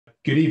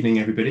Good evening,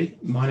 everybody.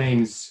 My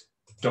name's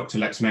Dr.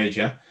 Lex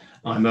Mauger.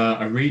 I'm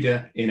a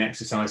reader in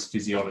exercise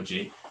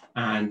physiology,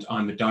 and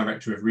I'm the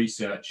Director of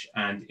Research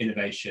and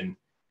Innovation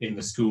in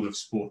the School of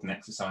Sport and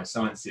Exercise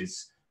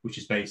Sciences, which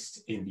is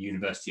based in the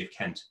University of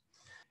Kent.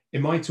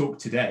 In my talk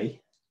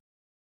today,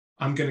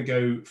 I'm going to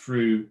go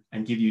through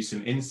and give you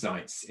some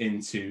insights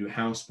into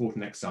how sport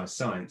and exercise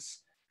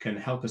science can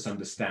help us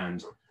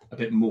understand a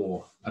bit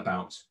more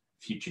about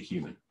future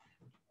human.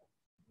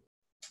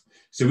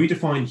 So we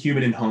define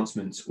human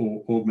enhancement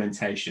or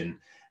augmentation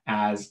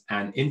as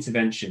an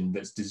intervention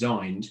that's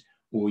designed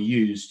or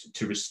used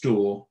to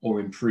restore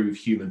or improve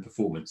human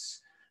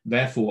performance,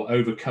 therefore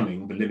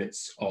overcoming the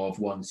limits of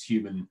one's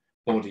human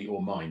body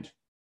or mind.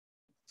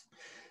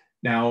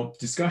 Now,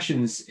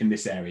 discussions in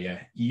this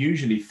area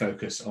usually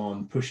focus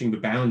on pushing the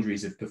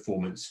boundaries of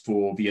performance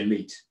for the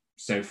elite.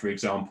 So, for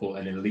example,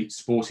 an elite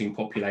sporting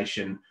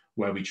population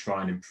where we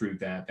try and improve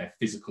their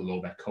physical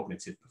or their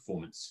cognitive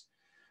performance.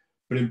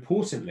 But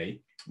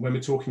importantly, when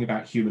we're talking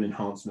about human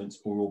enhancement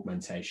or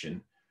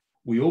augmentation,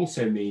 we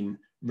also mean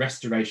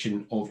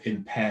restoration of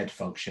impaired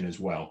function as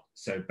well.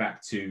 So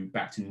back to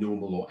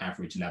normal or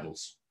average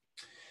levels.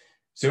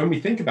 So when we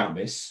think about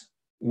this,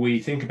 we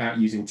think about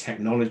using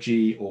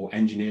technology or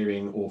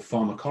engineering or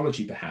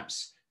pharmacology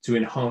perhaps to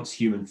enhance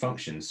human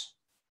functions.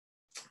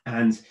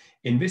 And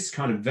in this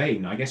kind of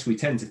vein, I guess we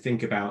tend to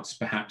think about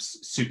perhaps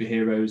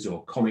superheroes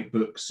or comic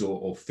books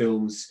or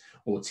films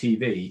or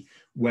TV,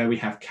 where we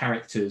have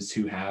characters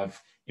who have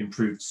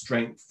improved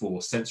strength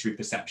or sensory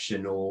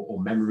perception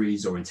or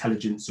memories or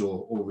intelligence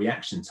or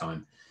reaction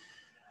time.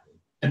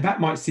 And that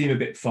might seem a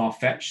bit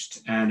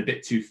far-fetched and a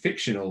bit too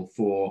fictional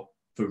for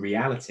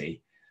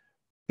reality,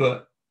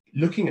 but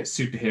looking at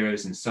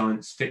superheroes and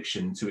science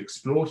fiction to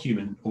explore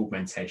human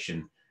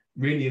augmentation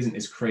really isn't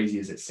as crazy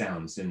as it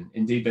sounds. And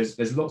indeed,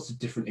 there's lots of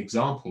different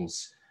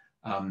examples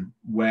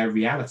where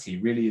reality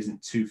really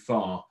isn't too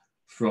far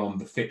from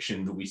the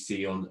fiction that we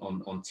see on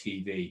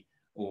TV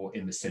or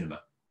in the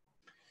cinema.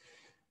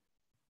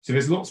 So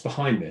there's lots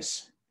behind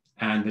this,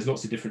 and there's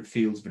lots of different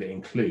fields that it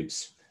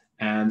includes.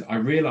 And I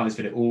realize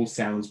that it all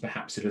sounds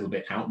perhaps a little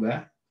bit out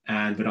there,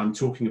 and that I'm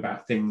talking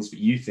about things that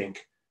you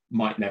think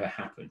might never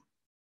happen.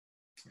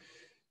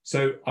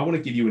 So I want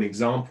to give you an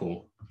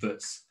example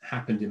that's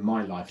happened in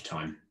my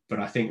lifetime, but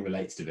I think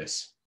relates to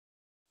this.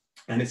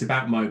 And it's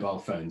about mobile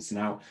phones.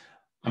 Now,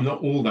 I'm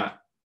not all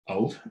that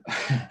old,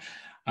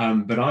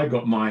 but I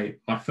got my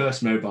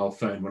first mobile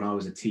phone when I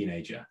was a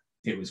teenager.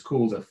 It was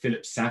called a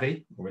Philips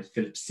Savvy or a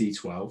Philips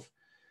C12.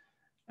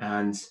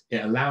 And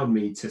it allowed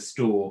me to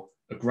store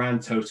a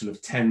grand total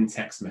of 10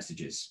 text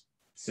messages.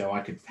 So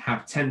I could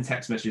have 10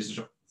 text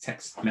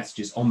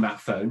messages on that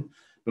phone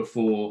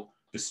before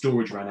the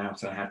storage ran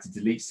out and I had to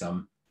delete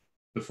some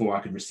before I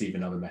could receive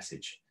another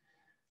message.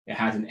 It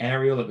had an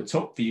aerial at the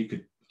top that you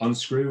could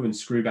unscrew and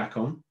screw back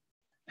on.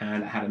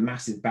 And it had a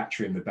massive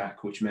battery in the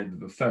back, which meant that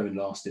the phone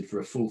lasted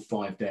for a full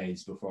 5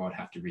 days before I'd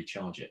have to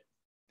recharge it.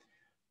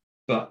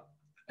 But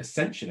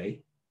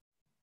essentially,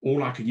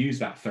 all I could use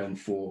that phone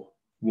for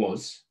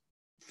was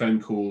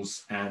phone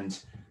calls and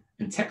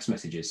text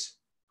messages.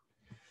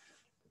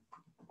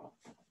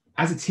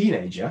 As a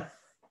teenager,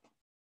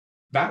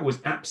 that was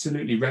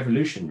absolutely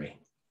revolutionary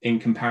in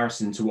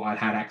comparison to what I'd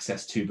had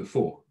access to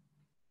before.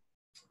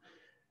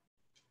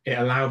 It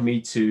allowed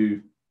me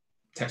to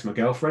text my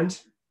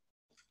girlfriend.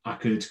 I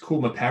could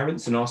call my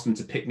parents and ask them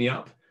to pick me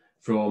up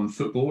from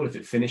football if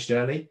it finished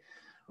early,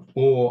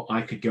 or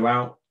I could go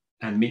out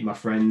and meet my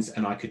friends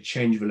and I could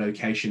change the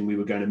location we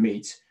were going to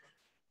meet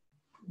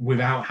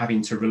without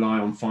having to rely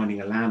on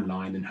finding a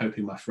landline and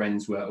hoping my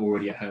friends were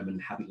already at home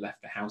and hadn't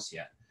left the house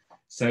yet.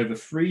 So the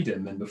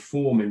freedom and the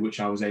form in which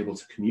I was able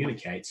to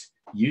communicate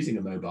using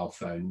a mobile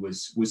phone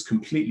was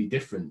completely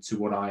different to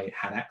what I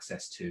had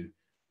access to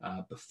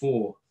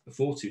before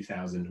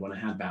 2000 when I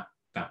had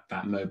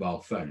that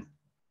mobile phone.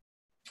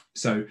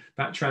 So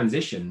that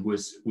transition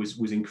was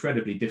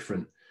incredibly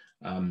different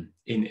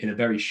in a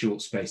very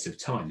short space of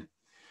time.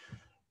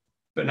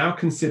 But now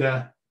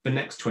consider the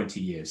next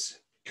 20 years.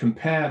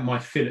 Compare my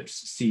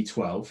Philips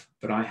C12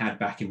 that I had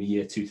back in the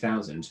year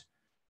 2000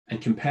 and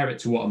compare it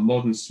to what a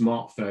modern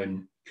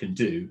smartphone can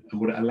do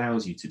and what it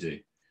allows you to do.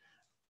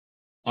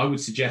 I would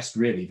suggest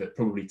really that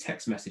probably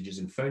text messages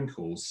and phone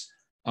calls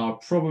are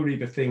probably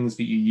the things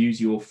that you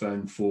use your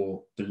phone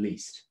for the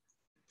least.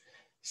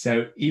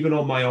 So even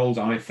on my old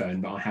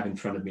iPhone that I have in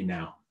front of me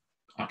now,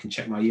 I can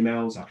check my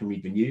emails, I can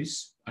read the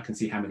news, I can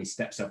see how many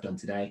steps I've done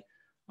today,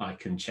 I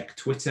can check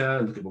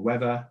Twitter, look at the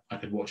weather, I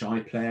could watch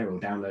iPlayer or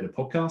download a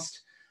podcast,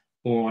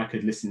 or I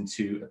could listen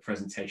to a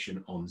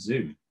presentation on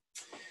Zoom.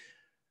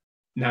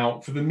 Now,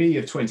 for the me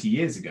of 20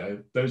 years ago,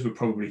 those were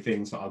probably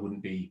things that I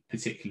wouldn't be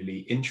particularly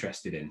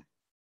interested in.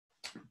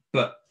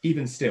 But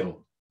even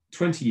still,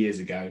 20 years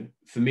ago,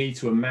 for me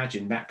to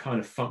imagine that kind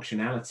of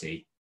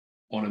functionality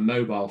on a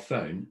mobile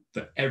phone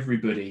that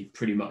everybody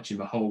pretty much in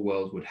the whole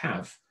world would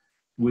have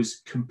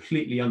was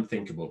completely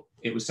unthinkable.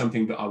 It was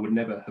something that I would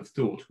never have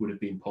thought would have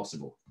been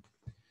possible.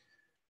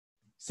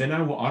 So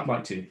now what I'd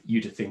like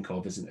you to think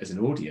of as an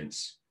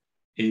audience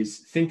is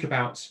think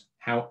about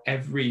how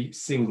every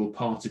single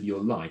part of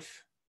your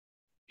life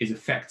is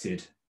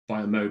affected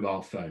by a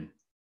mobile phone,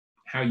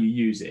 how you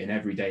use it in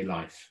everyday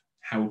life,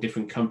 how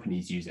different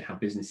companies use it, how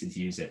businesses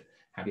use it,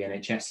 how the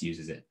NHS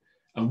uses it,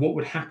 and what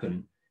would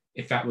happen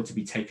if that were to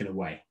be taken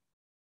away.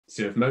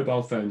 So if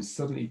mobile phones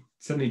suddenly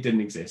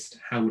didn't exist,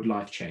 how would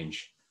life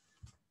change?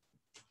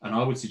 And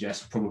I would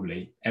suggest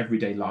probably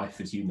everyday life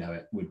as you know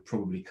it would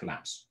probably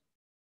collapse.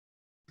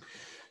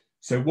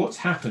 So what's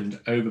happened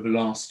over the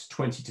last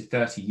 20 to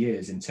 30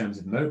 years in terms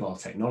of mobile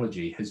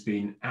technology has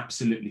been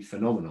absolutely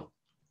phenomenal.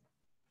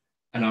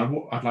 And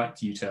what I'd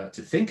like you to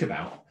think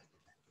about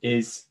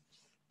is,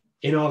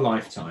 in our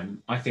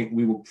lifetime, I think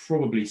we will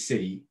probably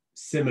see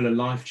similar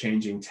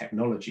life-changing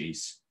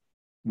technologies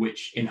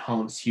which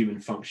enhance human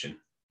function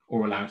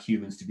or allow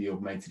humans to be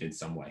augmented in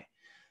some way.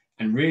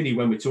 And really,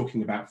 when we're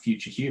talking about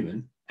future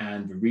human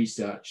and the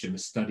research and the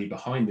study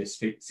behind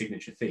this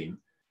signature theme,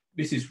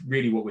 this is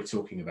really what we're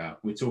talking about.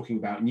 We're talking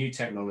about new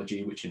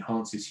technology which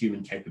enhances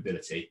human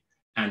capability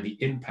and the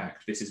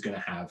impact this is going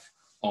to have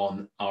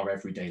on our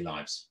everyday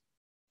lives.